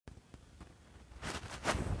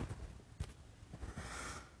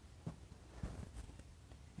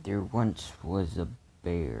There once was a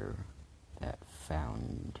bear that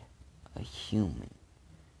found a human.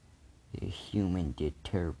 The human did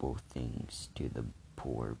terrible things to the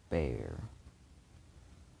poor bear.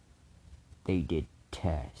 They did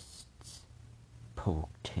tests,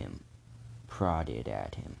 poked him, prodded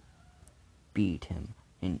at him, beat him,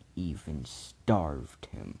 and even starved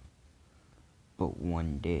him. But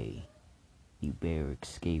one day, the bear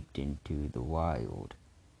escaped into the wild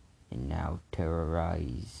and now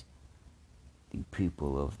terrorizes the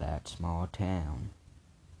people of that small town.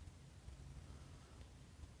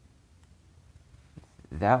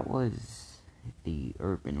 That was the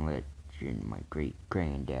urban legend my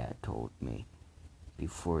great-granddad told me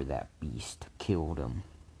before that beast killed him.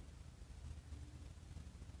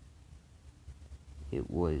 It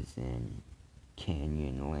was in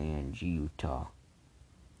Canyonlands, Utah.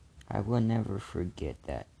 I will never forget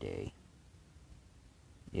that day.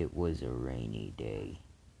 It was a rainy day,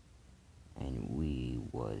 and we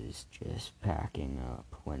was just packing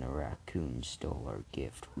up when a raccoon stole our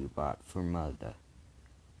gift we bought for Mother.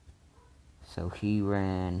 So he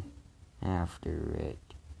ran after it,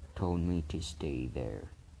 told me to stay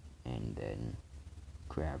there, and then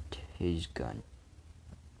grabbed his gun.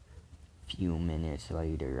 Few minutes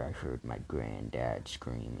later, I heard my granddad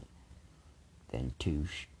screaming, then two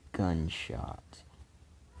gunshots,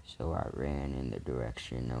 so I ran in the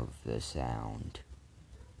direction of the sound.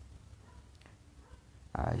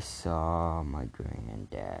 I saw my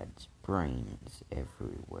granddad's brains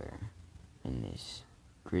everywhere, and this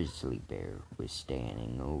grizzly bear was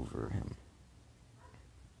standing over him,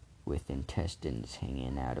 with intestines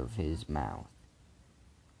hanging out of his mouth.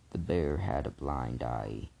 The bear had a blind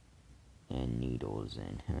eye and needles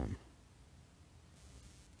in him.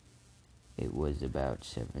 It was about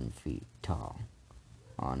 7 feet tall,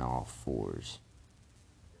 on all fours.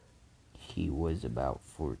 He was about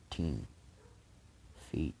 14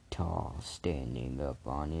 feet tall, standing up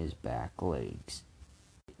on his back legs.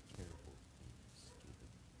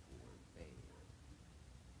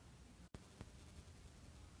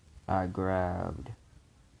 I grabbed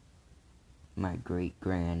my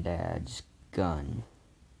great-granddad's gun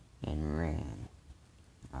and ran.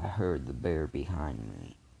 I heard the bear behind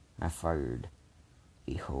me. I fired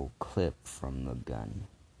the whole clip from the gun.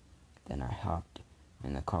 Then I hopped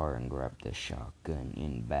in the car and grabbed the shotgun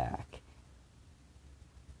in back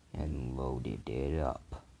and loaded it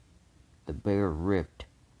up. The bear ripped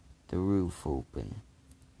the roof open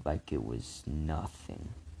like it was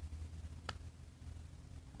nothing.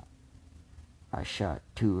 I shot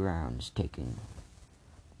 2 rounds, taking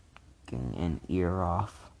an ear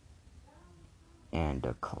off and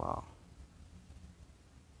a claw.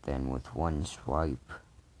 Then with one swipe,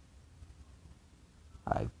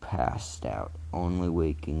 I passed out, only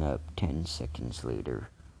waking up 10 seconds later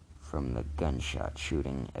from the gunshot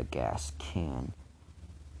shooting a gas can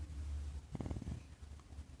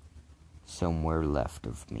somewhere left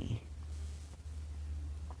of me.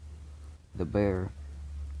 The bear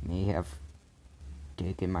may have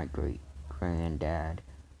taken my great-granddad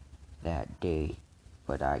that day,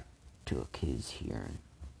 but I took his hearing.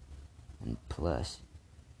 And plus,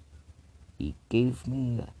 he gave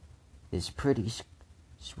me this pretty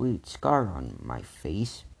sweet scar on my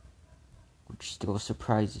face, which still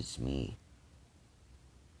surprises me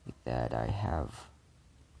that I have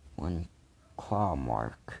one claw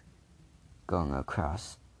mark going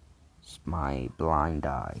across my blind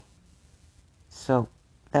eye. So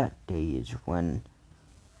that day is when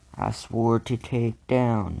I swore to take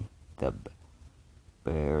down the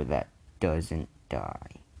bear that doesn't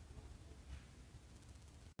die.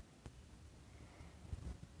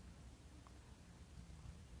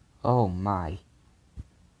 Oh my,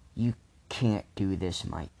 you can't do this,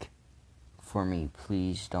 Mike. For me,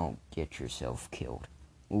 please don't get yourself killed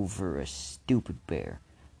over a stupid bear.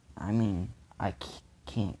 I mean, I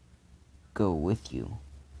can't go with you.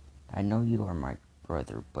 I know you are my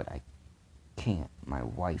brother, but I can't. My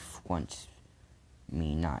wife wants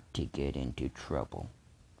me not to get into trouble,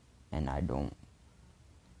 and I don't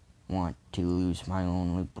want to lose my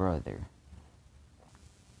only brother.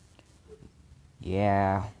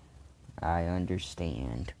 Yeah, I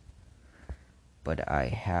understand, but I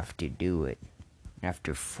have to do it.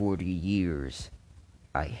 After 40 years,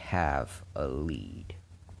 I have a lead.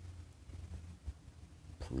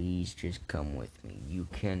 Please just come with me. You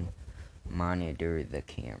can monitor the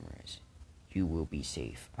cameras. You will be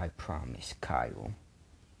safe, I promise, Kyle.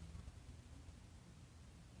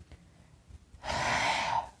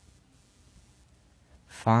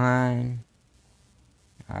 Fine.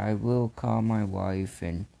 I will call my wife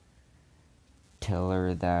and tell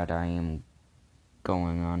her that I am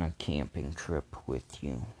going on a camping trip with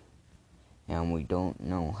you, and we don't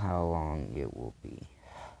know how long it will be.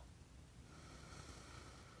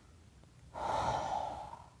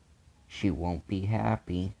 She won't be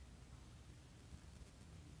happy.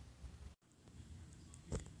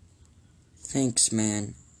 Thanks,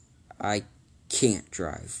 man. I can't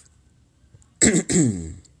drive.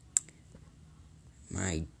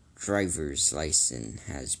 My driver's license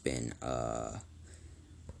has been,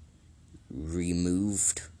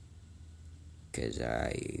 removed because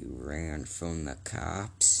I ran from the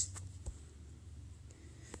cops.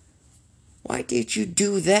 Why did you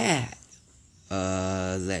do that?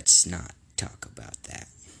 Let's not talk about that.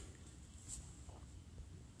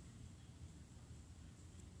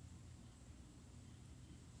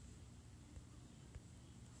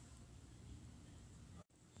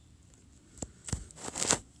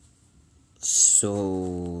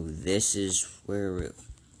 So, this is where it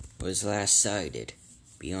was last sighted.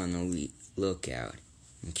 Be on the lookout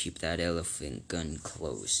and keep that elephant gun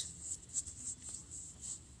close.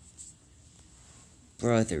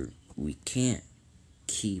 Brother, we can't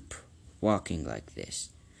keep walking like this.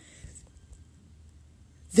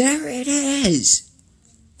 There it is!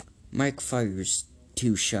 Mike fires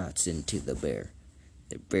 2 shots into the bear.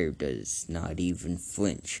 The bear does not even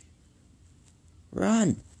flinch.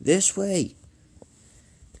 Run! This way!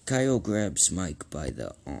 Kyle grabs Mike by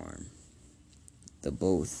the arm. They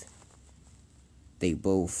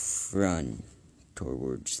both run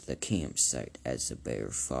towards the campsite as the bear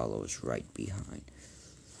follows right behind.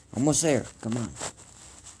 Almost there, come on.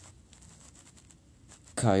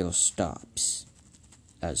 Kyle stops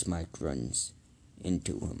as Mike runs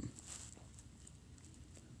into him.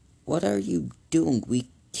 What are you doing? We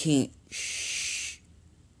can't. Shh.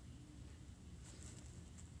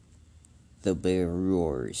 The bear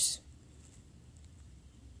roars.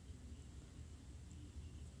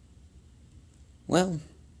 Well,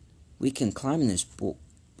 we can climb this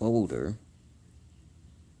boulder.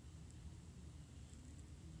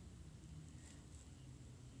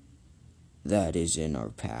 That is in our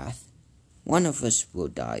path. One of us will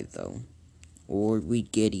die, though. Or we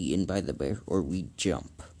get eaten by the bear, or we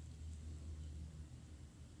jump.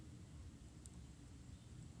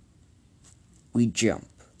 We jump.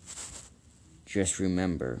 Just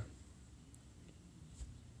remember.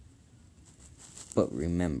 But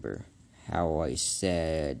remember how I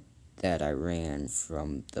said that I ran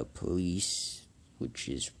from the police, which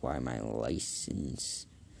is why my license.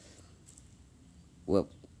 Well,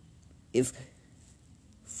 if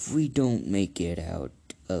we don't make it out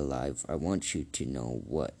alive, I want you to know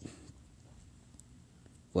what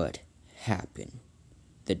happened.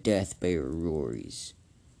 The death bear roars.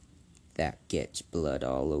 That gets blood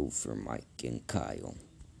all over Mike and Kyle.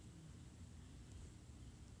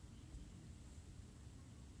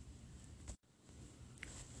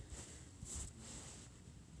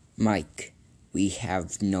 Mike, we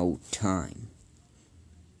have no time.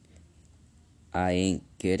 I ain't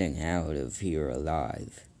getting out of here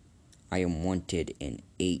alive. I am wanted in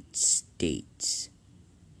 8 states.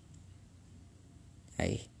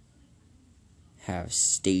 I have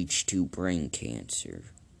stage 2 brain cancer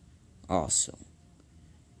also.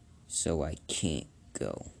 So I can't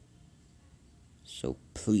go. So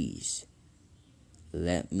please,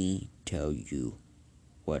 let me tell you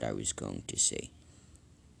what I was going to say.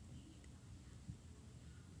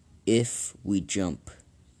 If we jump,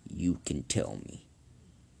 you can tell me.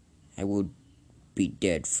 I will be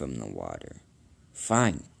dead from the water.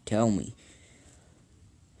 Fine, tell me.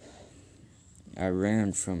 I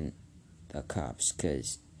ran from the cops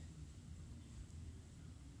because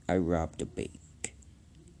I robbed a bank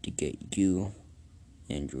to get you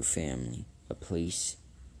and your family a place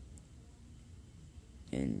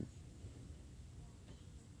in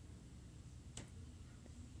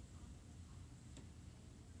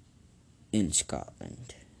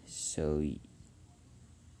Scotland.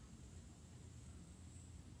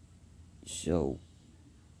 So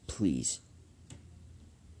please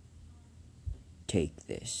take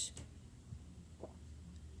this.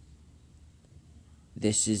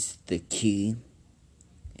 This is the key,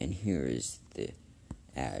 and here is the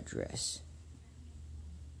address.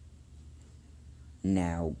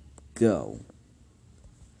 Now go.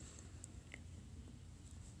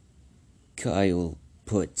 Kyle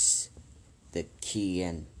puts the key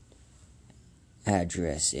and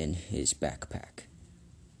address in his backpack.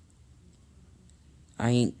 I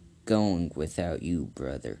ain't going without you,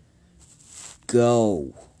 brother.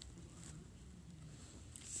 Go.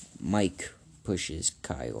 Mike pushes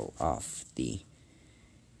Kyle off the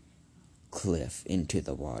cliff into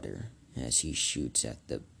the water as he shoots at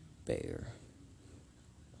the bear.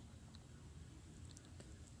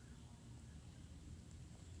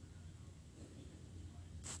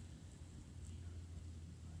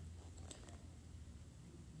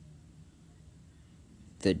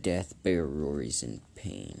 The death bear roars in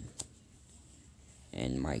pain,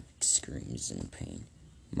 and Mike screams in pain.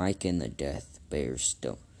 Mike and the death bear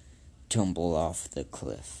tumble off the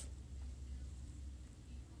cliff.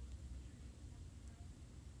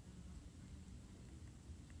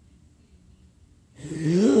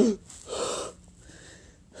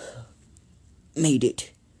 Made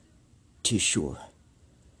it to shore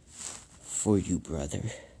for you, brother.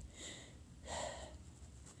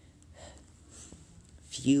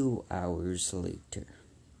 Few hours later,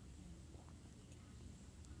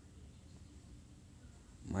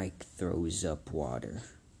 Mike throws up water.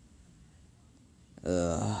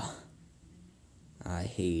 I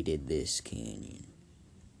hated this canyon,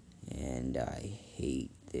 and I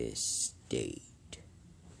hate this state.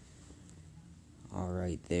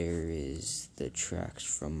 Alright, there is the tracks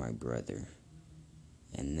from my brother,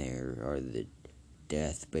 and there are the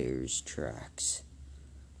death bear's tracks.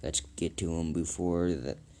 Let's get to him before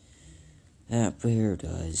that bear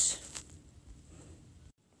does.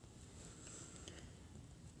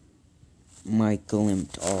 Mike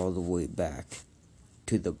limped all the way back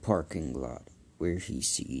to the parking lot where he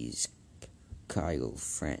sees Kyle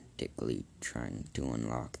frantically trying to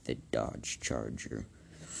unlock the Dodge Charger.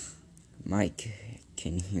 Mike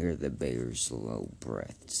can hear the bear's low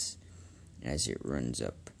breaths as it runs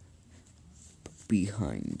up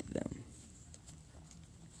behind them.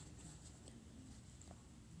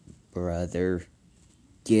 Brother,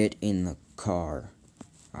 get in the car.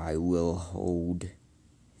 I will hold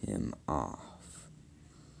him off.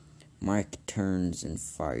 Mike turns and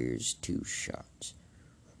fires 2 shots.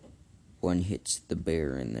 One hits the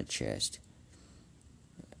bear in the chest,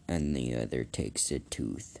 and the other takes a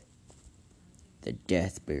tooth. The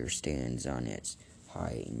death bear stands on its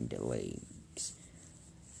hind legs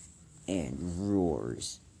and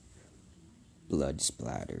roars. Blood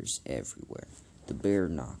splatters everywhere. The bear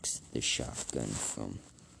knocks the shotgun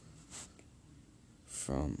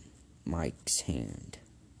from Mike's hand.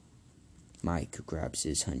 Mike grabs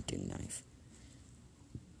his hunting knife.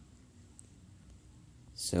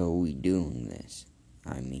 So we doing this?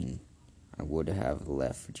 I mean, I would have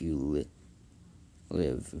left you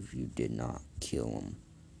live if you did not kill him.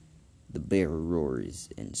 The bear roars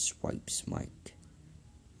and swipes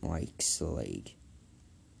Mike's leg.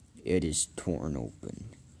 It is torn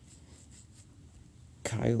open.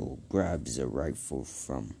 Kyle grabs a rifle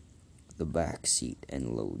from the back seat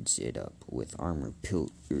and loads it up with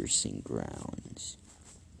armor-piercing rounds.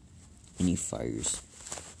 And he fires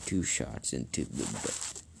 2 shots into the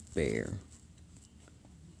bear's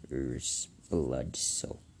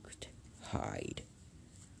blood-soaked hide.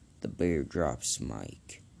 The bear drops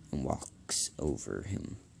Mike and walks over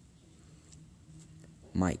him.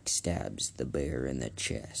 Mike stabs the bear in the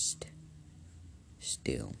chest,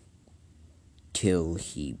 still, till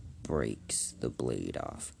he breaks the blade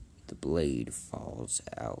off. The blade falls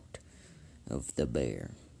out of the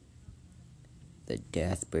bear. The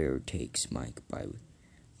death bear takes Mike by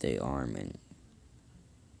the arm and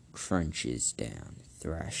crunches down,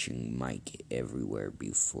 thrashing Mike everywhere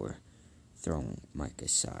before throwing Mike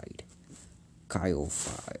aside. Kyle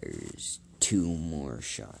fires 2 more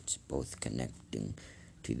shots, both connecting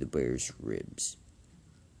to the bear's ribs.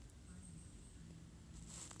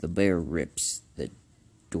 The bear rips the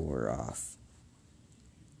door off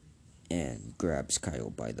and grabs Kyle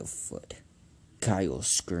by the foot. Kyle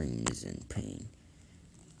screams in pain.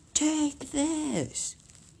 Take this!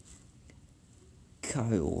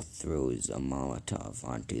 Kyle throws a Molotov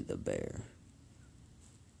onto the bear.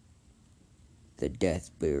 The death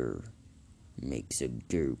bear makes a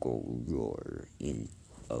gurgle roar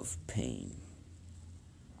of pain.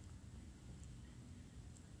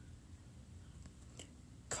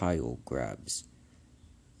 Kyle grabs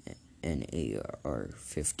an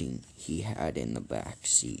AR-15 he had in the back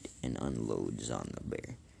seat and unloads on the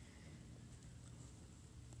bear.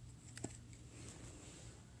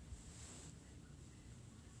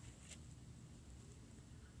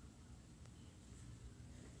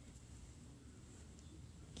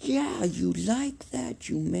 Yeah, you like that,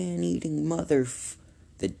 you man-eating mother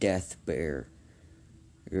The death bear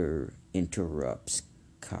interrupts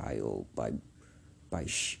Kyle by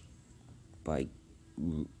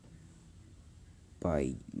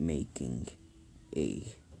making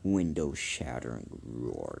a window-shattering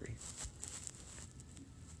roar.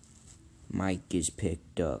 Mike is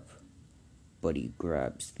picked up, but he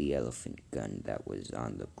grabs the elephant gun that was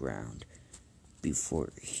on the ground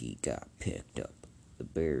before he got picked up. The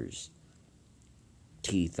bear's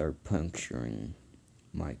teeth are puncturing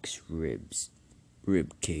Mike's rib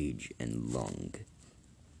cage and lung.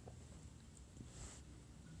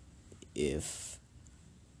 If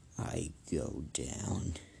I go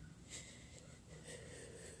down.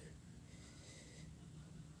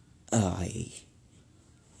 I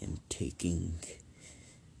am taking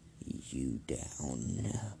you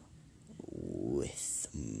down with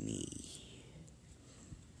me.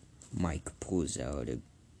 Mike pulls out a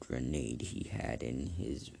grenade he had in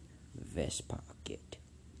his vest pocket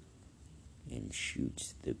and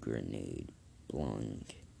shoots the grenade, blowing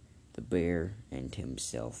the bear and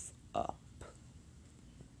himself up.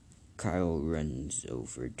 Kyle runs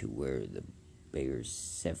over to where the bear's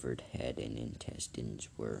severed head and intestines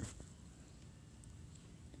were.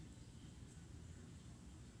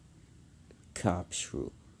 Cops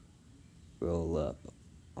roll up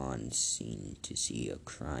on scene to see a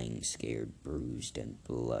crying, scared, bruised, and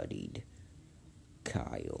bloodied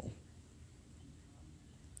Kyle.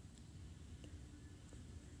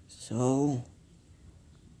 So,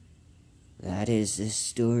 that is the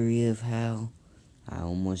story of how I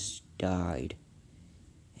almost died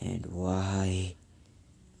and why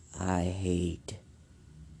I hate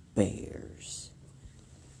bears.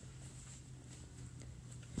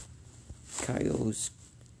 Kyle's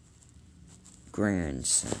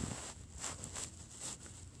grandson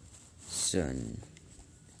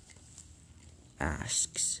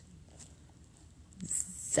asks,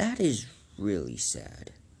 "That is really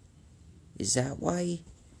sad. Is that why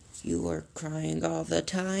you are crying all the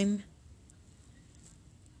time?"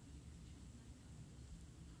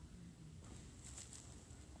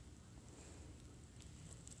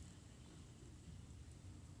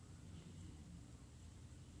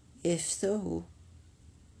 "If so,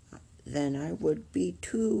 then I would be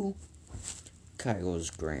too,"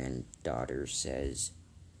 Kyle's granddaughter says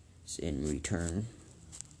in return.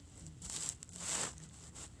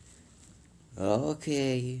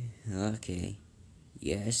 Okay.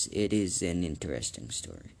 Yes, it is an interesting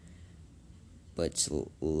story. But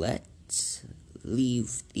let's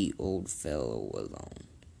leave the old fellow alone.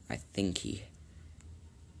 I think he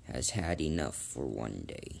has had enough for one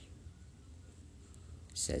day,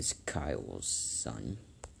 says Kyle's son.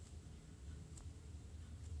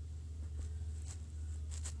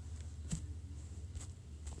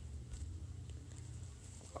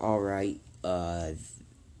 Alright,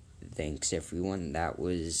 thanks everyone. That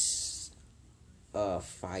was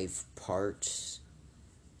 5 parts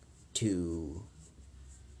to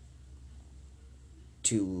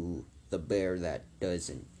The Bear That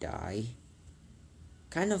Doesn't Die.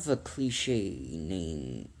 Kind of a cliche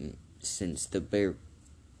name since the bear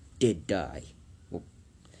did die. Well,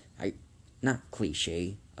 not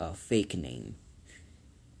cliche, a fake name.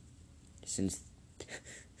 Since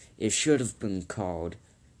it should have been called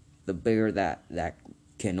The Bear That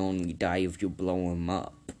Can Only Die If You Blow Him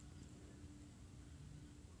Up.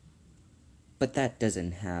 But that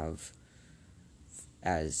doesn't have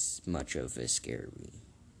as much of a scary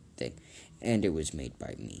thing. And it was made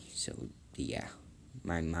by me, so yeah,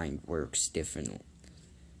 my mind works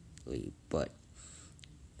differently. But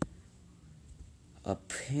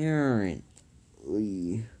apparently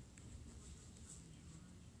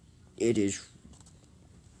it is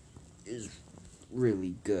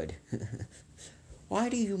really good. Why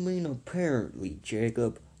do you mean apparently,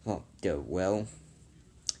 Jacob? Well,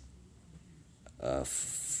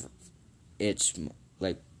 it's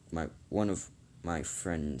like one of my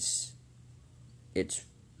friends. It's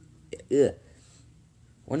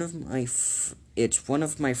one of my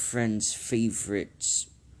friend's favorites.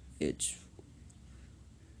 It's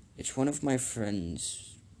one of my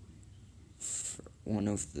friends. One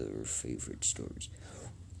of their favorite stories.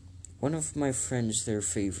 One of my friends, their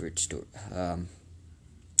favorite story.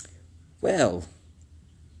 Well,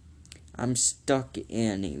 I'm stuck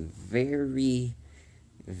in a very,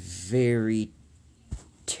 very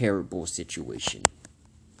terrible situation.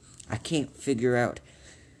 I can't figure out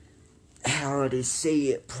how to say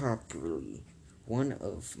it properly. One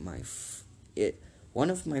of my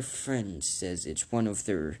friends says it's one of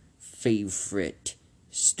their favorite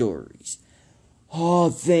stories.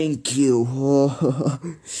 Oh, thank you.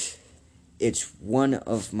 It's one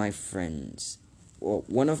of my friends. Well,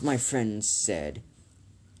 one of my friends said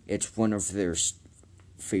it's one of their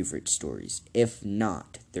favorite stories, if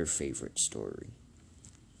not their favorite story.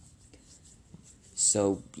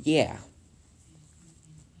 So, yeah.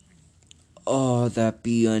 Oh, that'd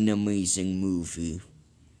be an amazing movie.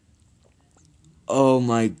 Oh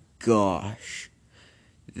my gosh.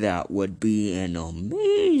 That would be an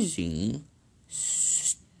amazing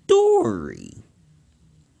story.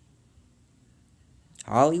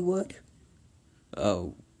 Hollywood?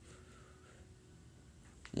 Oh.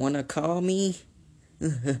 Wanna call me?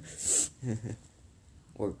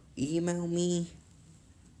 Or email me?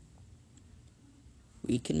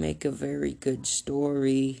 we can make a very good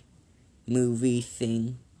story, movie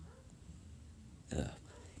thing.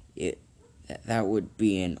 That would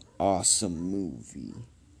be an awesome movie.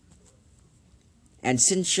 And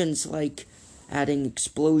Shinshin's like adding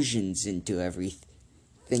explosions into everything.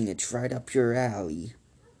 It's right up your alley.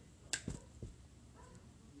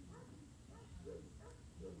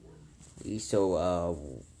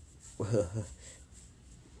 So,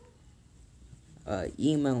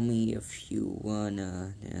 email me if you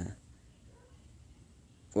wanna,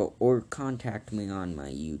 well, or contact me on my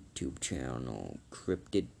YouTube channel,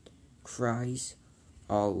 Cryptid Cries,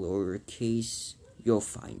 all lowercase. You'll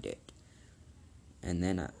find it, and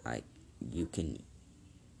then you can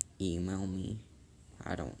email me.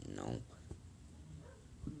 I don't know.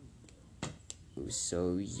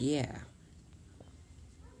 So yeah.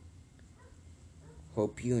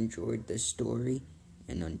 Hope you enjoyed this story,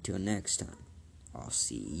 and until next time, I'll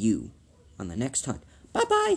see you on the next hunt. Bye bye!